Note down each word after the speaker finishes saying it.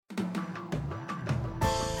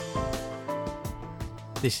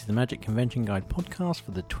This is the Magic Convention Guide podcast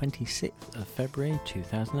for the 26th of February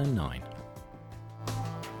 2009.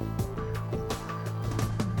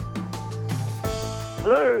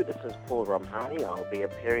 Hello, this is Paul Romhani. I'll be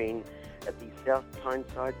appearing at the South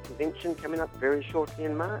Tyneside Convention coming up very shortly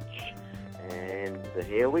in March. And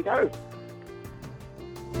here we go.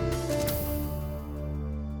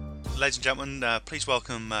 Ladies and gentlemen, please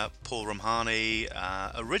welcome Paul Romhani,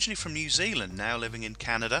 originally from New Zealand, now living in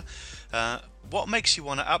Canada. What makes you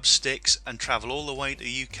want to up sticks and travel all the way to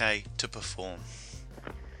the UK to perform?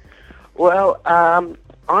 Well,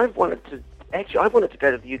 I've wanted to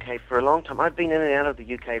go to the UK for a long time. I've been in and out of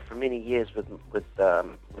the UK for many years with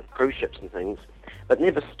cruise ships and things, but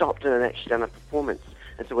never stopped in and actually done a performance.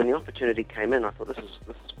 And so when the opportunity came in, I thought, this is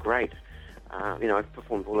great. I've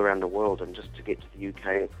performed all around the world, and just to get to the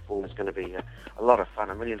UK and perform is going to be a lot of fun.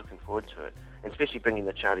 I'm really looking forward to it, and especially bringing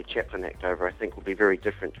the Charlie Chaplin Act over. I think will be very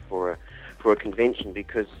different for a convention,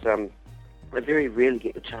 because I very rarely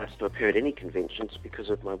get the chance to appear at any conventions because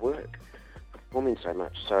of my work, performing so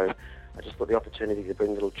much. So I just thought the opportunity to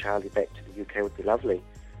bring little Charlie back to the UK would be lovely.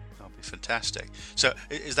 That'll be fantastic. So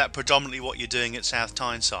is that predominantly what you're doing at South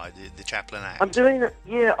Tyneside, the Chaplin Act? I'm doing it,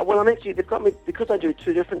 yeah. Well, they've got me, because I do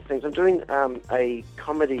two different things. I'm doing a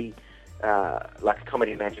comedy, like a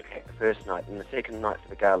comedy magic act the first night, and the second night for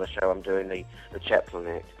the gala show I'm doing the Chaplin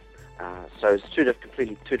Act. So it's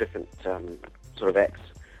completely two different sort of acts.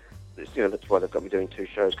 That's why they've got me doing two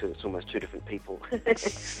shows, because it's almost two different people for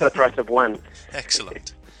the price of one.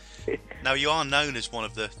 Excellent. Now, you are known as one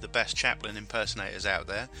of the best Chaplin impersonators out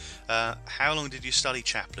there. How long did you study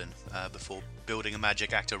Chaplin before building a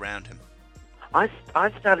magic act around him? I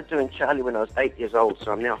started doing Charlie when I was 8 years old,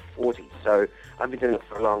 so I'm now 40. So I've been doing it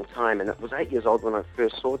for a long time, and it was 8 years old when I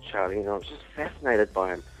first saw Charlie, and I was just fascinated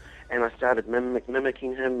by him. And I started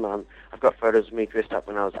mimicking him. I've got photos of me dressed up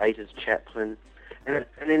when I was 8 as Chaplin. And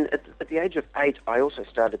then at the age of 8, I also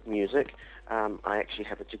started music. I actually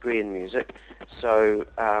have a degree in music. So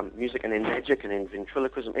music, and then magic, and then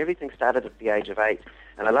ventriloquism. Everything started at the age of 8.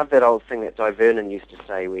 And I love that old thing that Di Vernon used to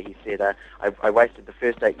say, where he said, I wasted the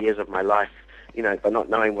first 8 years of my life, by not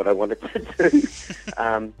knowing what I wanted to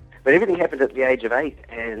do. But everything happened at the age of 8,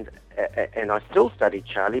 and I still studied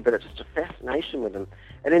Charlie, but it's just a fascination with him.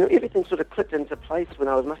 And then everything sort of clicked into place when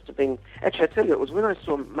I must have been... Actually, I tell you, it was when I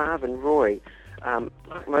saw Marvin Roy.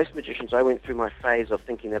 Like most magicians, I went through my phase of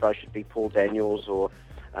thinking that I should be Paul Daniels, or...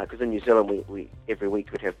 Because in New Zealand, we every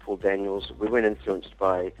week we'd have Paul Daniels. We weren't influenced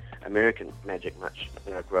by American magic much.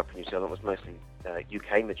 When I grew up in New Zealand, it was mostly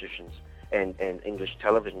UK magicians and English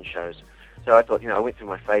television shows. So I thought, I went through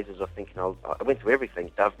my phases of thinking, I went through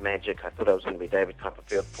everything, Dove Magic. I thought I was going to be David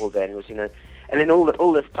Copperfield, Paul Daniels, And then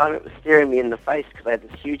all this time it was staring me in the face, because I had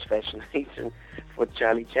this huge fascination for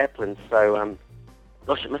Charlie Chaplin. So,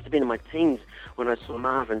 gosh, it must have been in my teens when I saw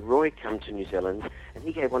Marvin Roy come to New Zealand, and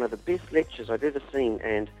he gave one of the best lectures I've ever seen,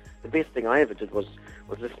 and the best thing I ever did was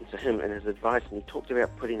listen to him and his advice, and he talked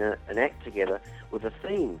about putting an act together with a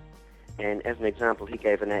theme. And as an example, he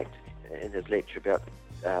gave an act in his lecture about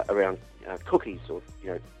around cookies, or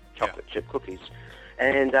chocolate chip cookies,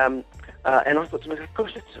 and I thought to myself,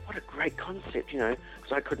 gosh, what a great concept, because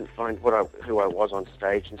I couldn't find who I was on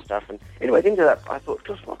stage and stuff. And anyway, at the end of that, I thought,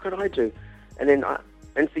 gosh, what could I do? And then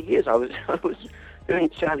and for years I was doing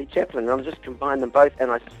Charlie Chaplin, and I just combined them both,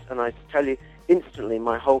 and I tell you, instantly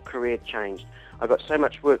my whole career changed. I got so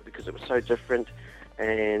much work because it was so different,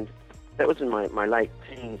 and that was in my late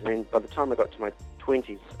teens. And then by the time I got to my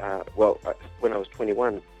 20s, when I was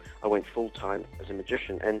 21, I went full-time as a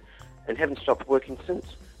magician, and haven't stopped working since.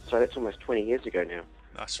 So that's almost 20 years ago now.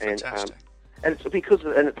 That's fantastic. And it's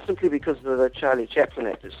simply because of the Charlie Chaplin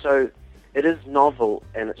Act. It is novel,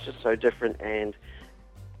 and it's just so different, and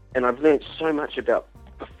I've learned so much about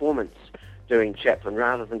performance doing Chaplin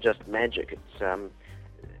rather than just magic. It's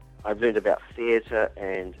I've learned about theatre,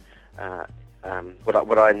 and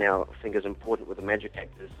what I now think is important with a magic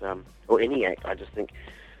act is, or any act, I just think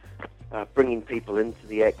bringing people into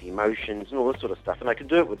the act, emotions, and all this sort of stuff. And I could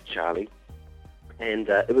do it with Charlie. And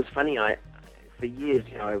it was funny. For years,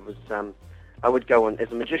 I would go on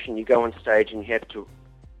as a magician. You go on stage and you have to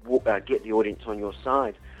get the audience on your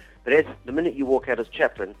side. But the minute you walk out as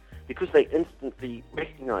Chaplin, because they instantly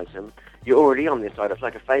recognise him, you're already on their side. It's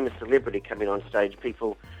like a famous celebrity coming on stage.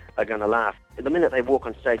 People are going to laugh. The minute they walk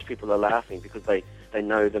on stage, people are laughing because they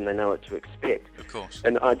know them. They know what to expect. Of course.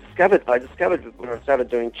 And I discovered when I started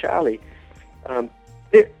doing Charlie,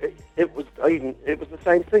 it was the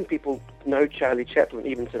same thing. People know Charlie Chaplin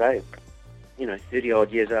even today. 30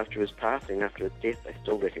 odd years after his passing, after his death, they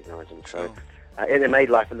still recognise him. So, and it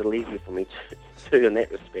made life a little easier for me too in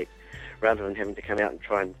that respect, rather than having to come out and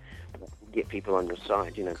try and get people on your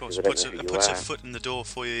side, Of course, because they don't know who you puts a are. foot in the door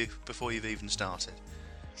for you before you've even started.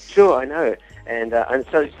 Sure, I know, and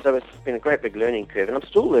so it's been a great big learning curve, and I'm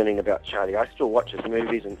still learning about Charlie. I still watch his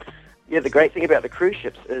movies, and the great thing about the cruise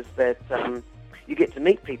ships is that you get to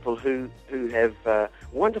meet people who have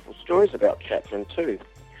wonderful stories about Chaplin too.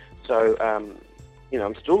 So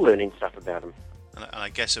I'm still learning stuff about him. And I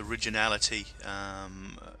guess originality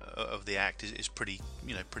of the act is pretty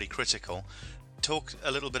critical. Talk a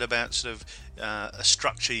little bit about sort of a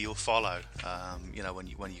structure you'll follow,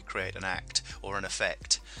 when you create an act or an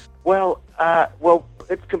effect. Well,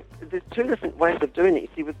 there's two different ways of doing it.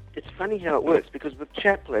 You see, it's funny how it works, because with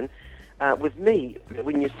Chaplin, with me,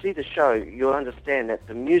 when you see the show, you'll understand that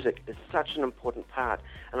the music is such an important part.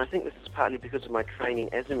 And I think this is partly because of my training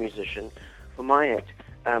as a musician. For my act,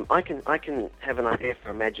 I can have an idea for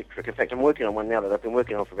a magic trick. In fact, I'm working on one now that I've been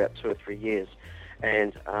working on for about 2 or 3 years.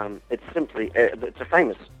 And it's simply, it's a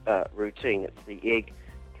famous routine. It's the egg,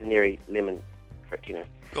 canary, lemon trick,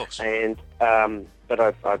 Of course. And but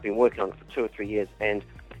I've been working on it for 2 or 3 years, and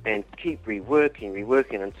keep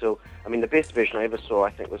reworking until, the best version I ever saw,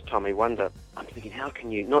 I think, was Tommy Wonder. I'm thinking, how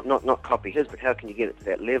can you not copy his, but how can you get it to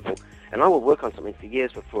that level? And I will work on something for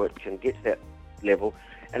years before it can get to that level.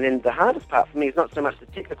 And then the hardest part for me is not so much the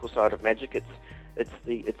technical side of magic. It's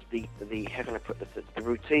the how can I put this? It's the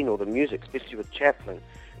routine or the music, especially with Chaplin,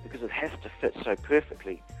 because it has to fit so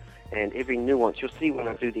perfectly. And every nuance, you'll see when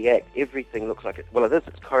I do the act, everything looks like it. Well, it is.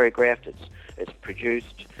 It's choreographed. It's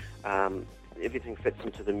produced. Everything fits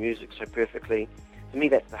into the music so perfectly. To me,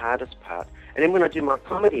 that's the hardest part. And then when I do my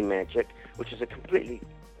comedy magic, which is to me,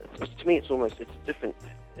 it's different.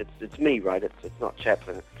 It's me, right? It's not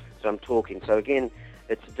Chaplin. So I'm talking. So again,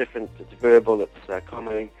 it's different. It's verbal. It's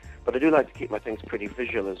comedy. But I do like to keep my things pretty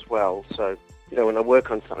visual as well. So, when I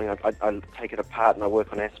work on something, I take it apart and I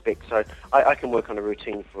work on aspects. So I can work on a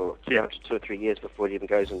routine for 2 or 3 years before it even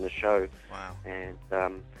goes in the show. Wow.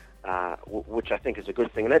 And which I think is a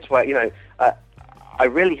good thing. And that's why, I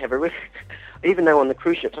really have even though on the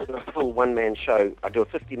cruise ships I do a full one-man show, I do a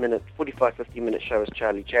 50-minute show as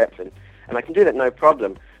Charlie Chaplin, and I can do that no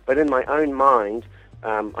problem. But in my own mind,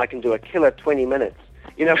 I can do a killer 20 minutes.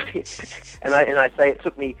 And I say it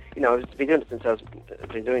took me, I've been doing it since I've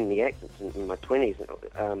been doing the act since in my 20s,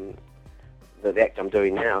 the act I'm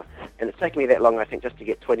doing now, and it's taken me that long, I think, just to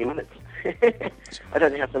get 20 minutes. I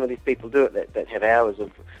don't know how some of these people do it that have hours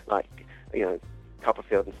of,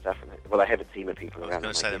 Copperfield and stuff. Well, I have a team of people around me. I was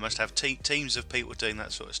going to say, they must have teams of people doing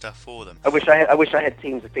that sort of stuff for them. I wish I had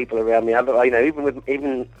teams of people around me.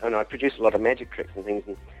 Even I produce a lot of magic tricks and things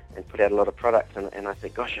and put out a lot of products, and I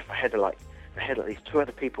think, gosh, if I had at least 2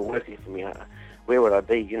 other people working for me, where would I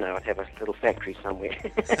be? I'd have a little factory somewhere.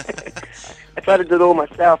 I try to do it all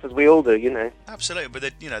myself, as we all do, Absolutely, but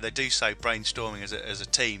they do say brainstorming as a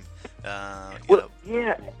team.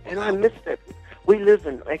 Yeah, and I miss that. We live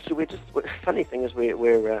in, actually, funny thing is we've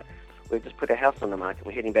just put our house on the market.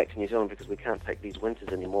 We're heading back to New Zealand because we can't take these winters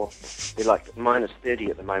anymore. They're like minus 30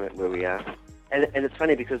 at the moment where we are. And it's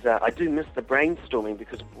funny because I do miss the brainstorming,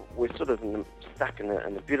 because we're sort of stuck in a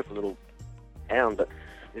beautiful little town, but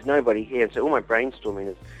there's nobody here. And so all my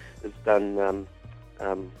brainstorming is done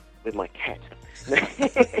with my cat.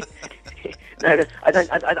 No, I don't.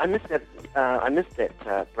 I miss that. I miss that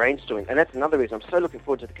brainstorming, and that's another reason I'm so looking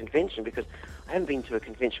forward to the convention, because I haven't been to a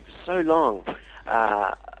convention for so long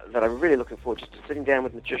that I'm really looking forward just to sitting down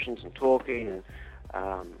with magicians and talking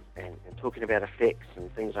and talking about effects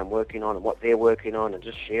and things I'm working on and what they're working on and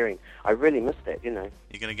just sharing. I really miss that. You're going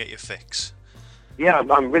to get your fix. Yeah,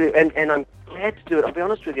 I'm really, and I'm glad to do it. I'll be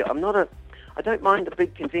honest with you. I don't mind the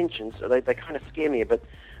big conventions. They kind of scare me, but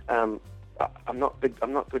I'm not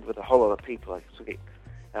good with a whole lot of people.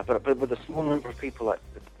 But with a small number of people, like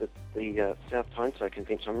the South Tyneside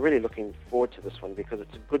convention, I'm really looking forward to this one, because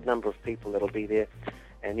it's a good number of people that'll be there,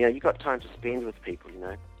 and you've got time to spend with people.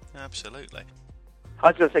 Absolutely. I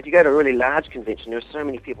was going to say, if you go to a really large convention, there are so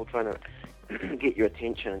many people trying to get your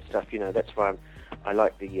attention and stuff. That's why I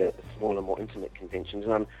like the smaller, more intimate conventions.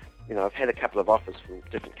 And I've had a couple of offers from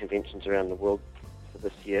different conventions around the world for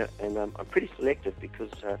this year, and I'm pretty selective because,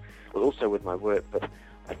 also with my work, but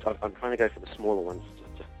I'm trying to go for the smaller ones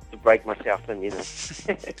to break myself in.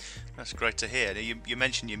 That's great to hear. You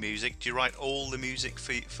mentioned your music. Do you write all the music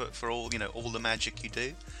for all all the magic you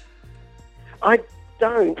do? I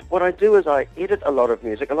don't. What I do is I edit a lot of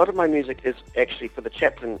music. A lot of my music is actually for the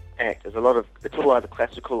Chaplin act. It's all either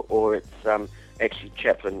classical or it's actually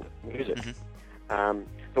Chaplin music. Mm-hmm.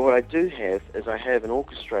 But what I do have is I have an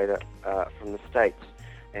orchestrator from the States,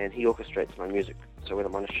 and he orchestrates my music. So when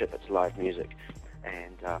I'm on a ship, it's live music,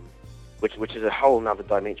 and which is a whole other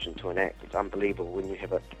dimension to an act. It's unbelievable when you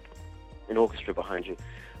have an orchestra behind you.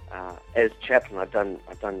 As Chaplin, I've done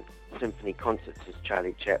symphony concerts as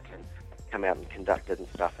Charlie Chaplin, come out and conducted and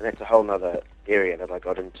stuff, and that's a whole other area that I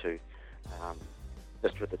got into,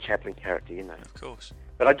 just with the Chaplin character, you know. Of course.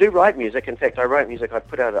 But I do write music. In fact, I write music. I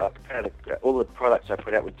put out all the products I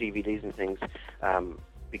put out with DVDs and things.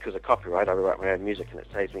 Because of copyright, I write my own music, and it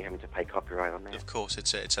saves me having to pay copyright on that. Of course,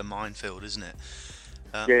 it's a minefield, isn't it?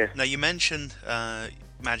 Yeah. Now, you mentioned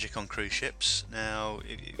magic on cruise ships. Now,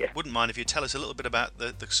 wouldn't mind if you tell us a little bit about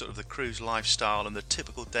the sort of the cruise lifestyle and the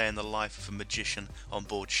typical day in the life of a magician on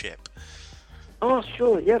board ship. Oh,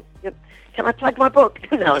 sure. Yep. Can I plug my book?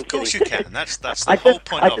 No, of course you can. That's the whole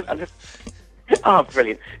point of it. Oh,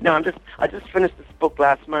 brilliant! No, I just finished this book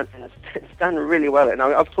last month, and it's done really well. And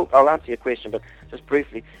I'll answer your question, but just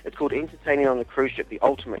briefly, it's called Entertaining on the Cruise Ship: The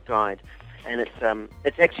Ultimate Guide, and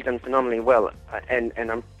it's actually done phenomenally well. And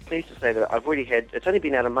I'm pleased to say that I've already it's only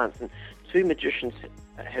been out a month, and 2 magicians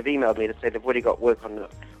have emailed me to say they've already got work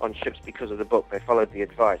on ships because of the book. They followed the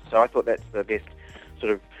advice, so I thought that's the best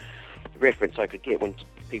sort of reference I could get when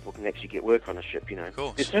people can actually get work on a ship. You know, of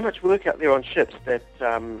course. There's so much work out there on ships that.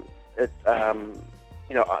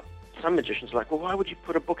 Some magicians are like, well, why would you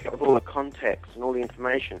put a book out with all the contacts and all the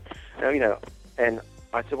information? And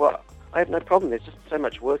I said, well, I have no problem. There's just so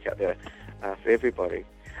much work out there for everybody.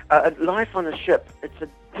 Life on a ship, it's a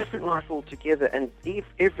different life altogether, and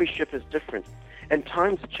every ship is different, and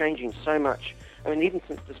times are changing so much. I mean, even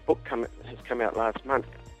since this book has come out last month,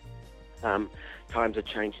 times are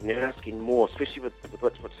changing. They're asking more, especially with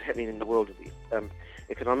what's happening in the world of the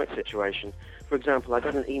economic situation. For example, I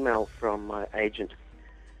got an email from my agent,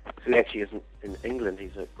 who actually isn't in England.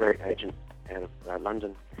 He's a great agent out of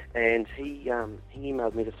London, and he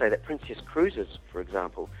emailed me to say that Princess Cruises, for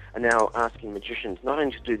example, are now asking magicians not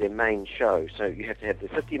only to do their main show, so you have to have the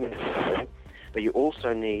 50 minutes show, but you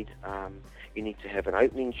also need to have an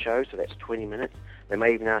opening show, so that's 20 minutes. They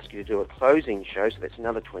may even ask you to do a closing show, so that's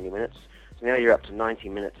another 20 minutes. So now you're up to 90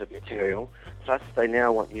 minutes of material. Plus, they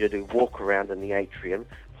now want you to do walk around in the atrium.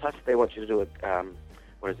 Plus, they want you to do a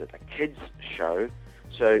kids show.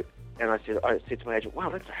 So, and I said to my agent, wow,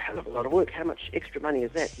 that's a hell of a lot of work. How much extra money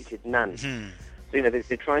is that? He said, none. So,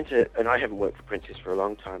 they're trying to, and I haven't worked for Princess for a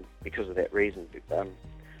long time because of that reason.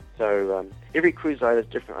 Every cruise line is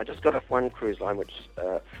different. I just got off one cruise line, which is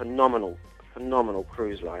a phenomenal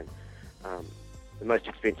cruise line. The most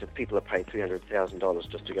expensive, people are paying $300,000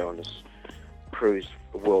 just to go on this cruise,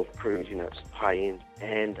 the world cruise, it's high end.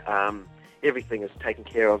 And everything is taken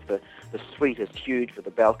care of. The suite is huge with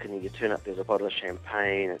the balcony. You turn up, there's a bottle of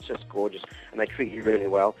champagne. It's just gorgeous, and they treat you really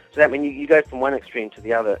well. So that means you go from one extreme to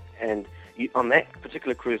the other. And on that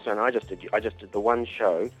particular cruise line I just did the one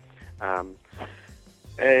show, and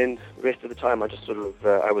the rest of the time I just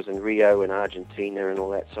I was in Rio and Argentina and all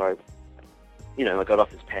that. So I got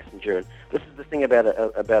off as passenger. And this is the thing about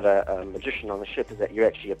a magician on the ship, is that you're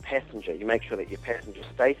actually a passenger. You make sure that your passenger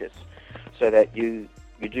status, so that you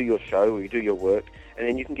do your show or you do your work, and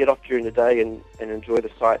then you can get off during the day and enjoy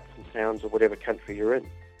the sights and sounds of whatever country you're in.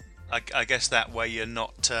 I guess that way you're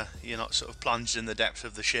not sort of plunged in the depths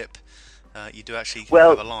of the ship. You do actually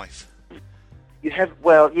have a life. You have,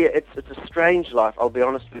 it's a strange life, I'll be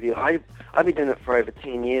honest with you. I've been doing it for over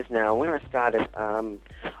 10 years now. When I started,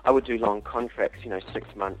 I would do long contracts,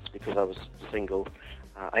 6 months, because I was single.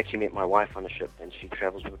 I actually met my wife on a ship, and she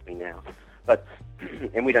travels with me now. But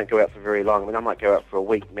and we don't go out for very long. I mean, I might go out for a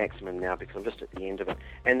week maximum now, because I'm just at the end of it.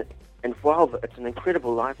 And while it's an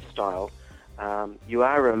incredible lifestyle, you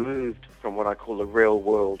are removed from what I call the real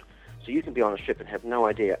world. So you can be on a ship and have no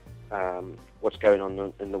idea what's going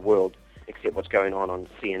on in the world, except what's going on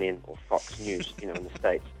CNN or Fox News, in the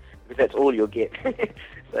States, because that's all you'll get.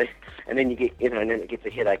 And then you get, and then it gets a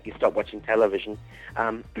headache. You stop watching television.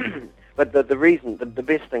 But the reason, the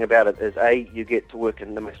best thing about it is, you get to work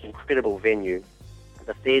in the most incredible venue.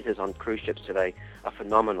 The theatres on cruise ships today are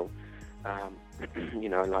phenomenal.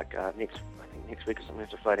 Next week or something, I have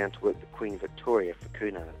to fly down to work the Queen Victoria for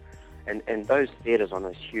Cunard, and those theatres on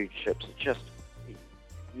those huge ships are just,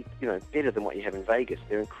 better than what you have in Vegas.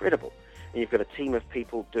 They're incredible, and you've got a team of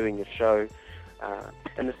people doing your show.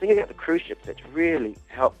 And the thing about the cruise ships that's really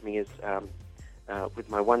helped me is, with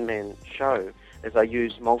my one-man show, is I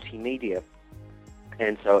use multimedia.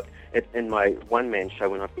 And so in my one-man show,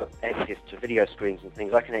 when I've got access to video screens and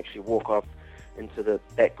things, I can actually walk off into the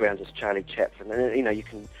background as Charlie Chaplin. And, you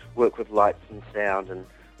can work with lights and sound and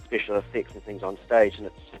special effects and things on stage, and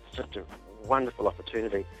it's just a wonderful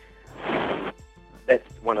opportunity. That's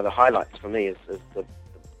one of the highlights for me, is the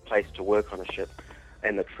place to work on a ship,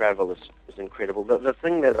 and the travel is incredible. The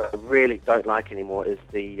thing that I really don't like anymore is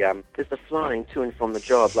the flying to and from the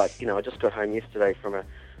job. Like, I just got home yesterday from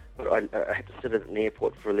I had to sit at an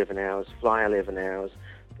airport for 11 hours, fly 11 hours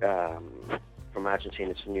from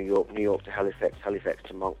Argentina to New York, New York to Halifax, Halifax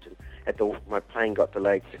to Moncton. My plane got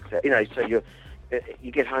delayed 6 hours. So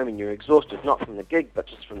you get home and you're exhausted, not from the gig, but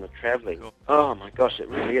just from the travelling. Cool. Oh my gosh, it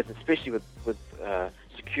really is, especially with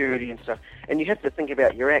security and stuff. And you have to think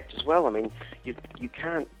about your act as well. I mean, you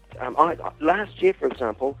can't. Last year, for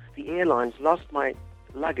example, the airlines lost my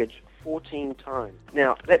luggage 14 times.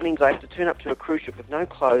 Now that means I have to turn up to a cruise ship with no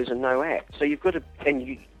clothes and no act. So you've got to,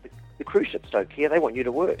 the cruise ships don't care. They want you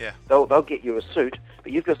to work. Yeah. They'll get you a suit,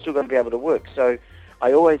 but you've still got to be able to work. So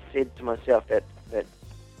I always said to myself that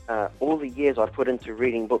all the years I put into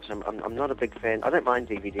reading books, I'm not a big fan. I don't mind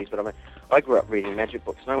DVDs, but I grew up reading magic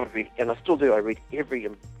books, and I still do. I read every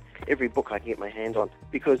book I can get my hand on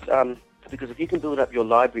because if you can build up your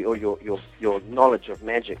library or your knowledge of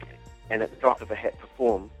magic, and at the drop of a hat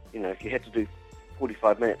perform, if you had to do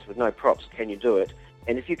 45 minutes with no props, can you do it?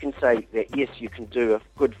 And if you can say that yes, you can do a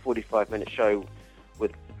good 45-minute show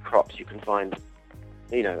with props you can find,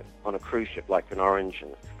 on a cruise ship like an Orange,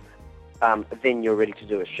 and then you're ready to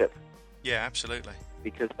do a ship. Yeah, absolutely.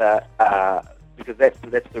 Because that's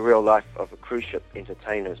the real life of a cruise ship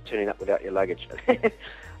entertainer, is turning up without your luggage.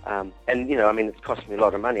 And it's costing me a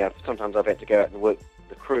lot of money. Sometimes I've had to go out and work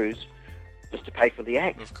the cruise just to pay for the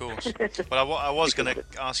act. Of course. Well, I was going to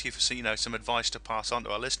ask you for some advice to pass on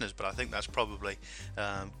to our listeners, but I think that's probably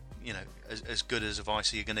as good as advice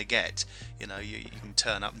as you're going to get. You can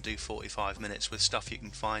turn up and do 45 minutes with stuff you can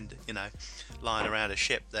find lying around a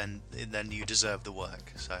ship, then you deserve the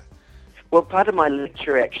work. So. Well, part of my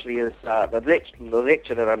lecture actually is the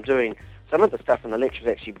lecture that I'm doing. Some of the stuff in the lecture is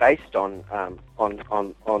actually based on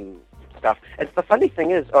stuff. And the funny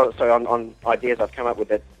thing is, on ideas I've come up with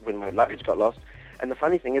that when my luggage got lost. And the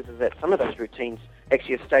funny thing is that some of those routines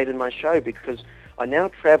actually have stayed in my show because I now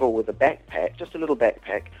travel with a backpack, just a little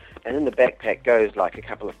backpack, and in the backpack goes like a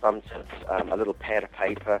couple of thumbtacks, a little pad of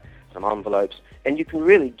paper, some envelopes, and you can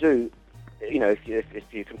really do, if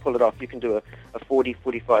you can pull it off, you can do a 40,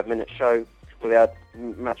 45-minute show without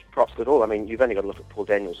much props at all. I mean, you've only got to look at Paul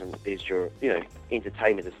Daniels, and there's your,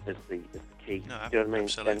 entertainment is the key. No, you know what I mean?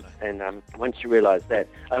 Absolutely. And once you realise that,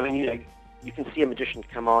 I mean, you can see a magician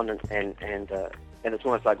come on and it's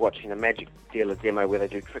almost like watching a magic dealer demo where they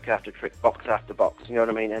do trick after trick, box after box, you know what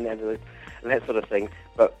I mean, and that sort of thing.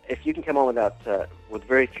 But if you can come on with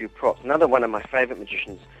very few props, another one of my favourite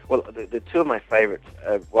magicians, well, the two of my favourites,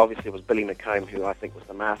 obviously was Billy McComb, who I think was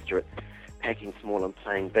the master at packing small and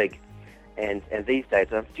playing big. And these days,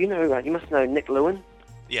 do you know? You must know Nick Lewin.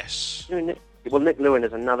 Yes. Nick Lewin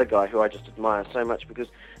is another guy who I just admire so much because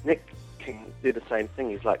Nick can do the same thing.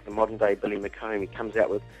 He's like the modern day Billy McComb. He comes out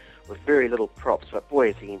with very little props, but boy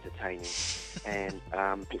is he entertaining and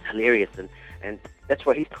he's hilarious, and that's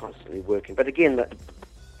why he's constantly working. But again,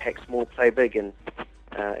 pack small, play big, and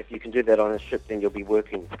if you can do that on a ship, then you'll be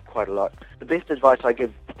working quite a lot. The best advice I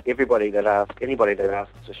give anybody that asks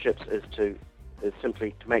to ships is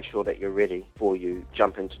simply to make sure that you're ready before you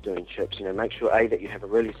jump into doing ships. Make sure that you have a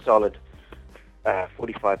really solid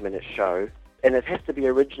 45-minute show, and it has to be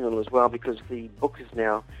original as well because the book is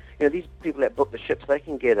now. These people that book the ships, they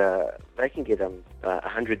can get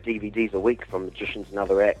 100 DVDs a week from magicians and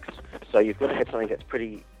other acts. So you've got to have something that's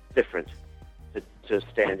pretty different to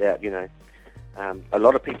stand out. A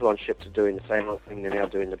lot of people on ships are doing the same old thing. They're now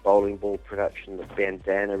doing the bowling ball production, the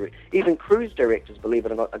bandana. Even cruise directors, believe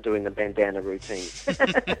it or not, are doing the bandana routine.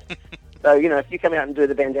 So if you come out and do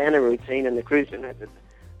the bandana routine and the cruise,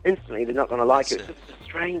 instantly they're not going to like it. It's just a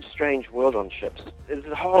strange world on ships. There's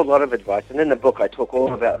a whole lot of advice, and in the book I talk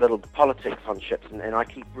all about little politics on ships, and I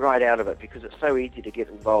keep right out of it because it's so easy to get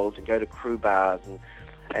involved and go to crew bars,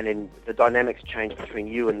 and then the dynamics change between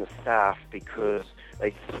you and the staff because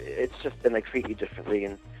they treat you differently,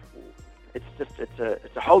 and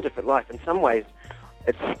it's a whole different life. In some ways,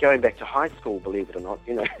 it's going back to high school, believe it or not.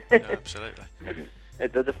 Yeah, absolutely.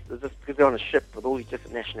 Because they're on a ship with all these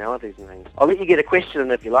different nationalities and things. I'll let you get a question in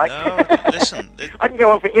if you like. No, listen. I can go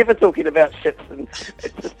on forever talking about ships, and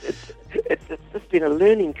it's just been a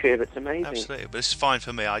learning curve. It's amazing. Absolutely, but it's fine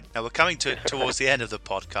for me. Now we're coming towards the end of the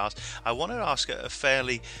podcast. I want to ask a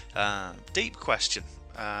fairly deep question.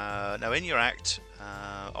 Now, in your act,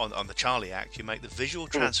 on the Charlie act, you make the visual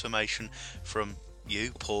transformation from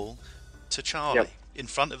you, Paul, to Charlie in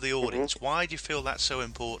front of the audience. Why do you feel that's so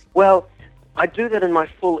important? Well, I do that in my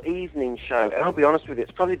full evening show, and I'll be honest with you,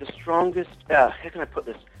 it's probably the strongest, how can I put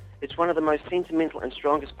this? It's one of the most sentimental and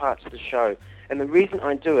strongest parts of the show. And the reason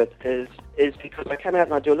I do it is because I come out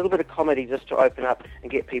and I do a little bit of comedy just to open up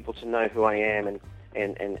and get people to know who I am and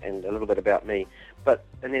a little bit about me.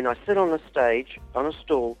 And then I sit on the stage, on a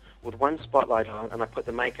stool, with one spotlight on, and I put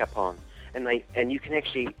the makeup on, and you can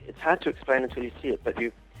actually, it's hard to explain until you see it, but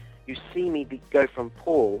you see me go from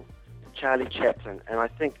Paul to Charlie Chaplin, and I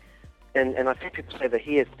think people say the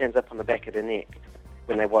hair stands up on the back of their neck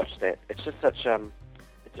when they watch that. It's just such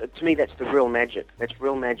to me, that's the real magic. That's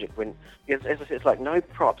real magic. When, as I said, it's like no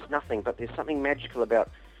props, nothing, but there's something magical about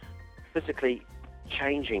physically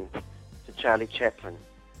changing to Charlie Chaplin,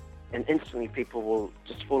 and instantly people will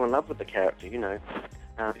just fall in love with the character, because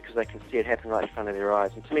they can see it happen right in front of their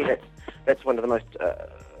eyes. And to me, that's one of the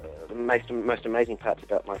most amazing parts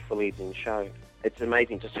about my full evening show. It's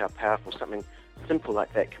amazing just how powerful something simple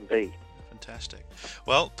like that can be. Fantastic.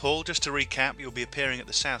 Well, Paul, just to recap, you'll be appearing at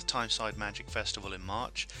the South Tyneside Magic Festival in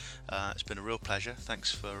March. It's been a real pleasure.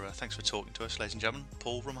 Thanks for talking to us, ladies and gentlemen.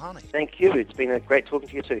 Paul Rumhani. Thank you. It's been a great talking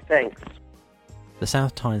to you too. Thanks. The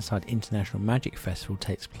South Tyneside International Magic Festival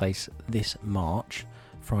takes place this March,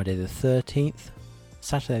 Friday the 13th,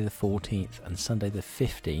 Saturday the 14th and Sunday the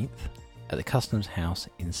 15th at the Customs House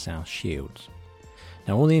in South Shields.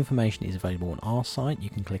 Now, all the information is available on our site. You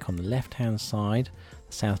can click on the left-hand side,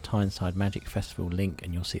 the South Tyneside Magic Festival link,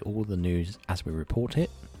 and you'll see all the news as we report it.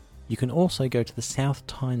 You can also go to the South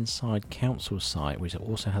Tyneside Council site, which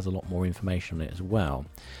also has a lot more information on it as well.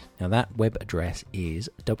 Now, that web address is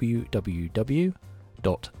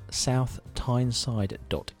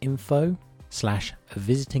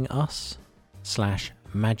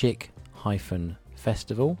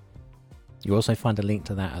You also find a link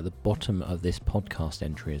to that at the bottom of this podcast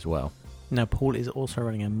entry as well. Now, Paul is also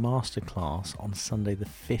running a masterclass on Sunday the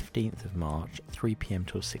 15th of March, 3 p.m.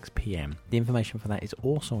 till 6 p.m. The information for that is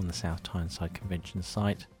also on the South Tyneside Convention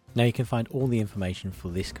site. Now, you can find all the information for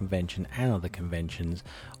this convention and other conventions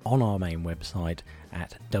on our main website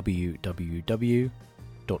at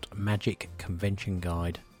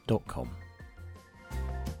www.magicconventionguide.com.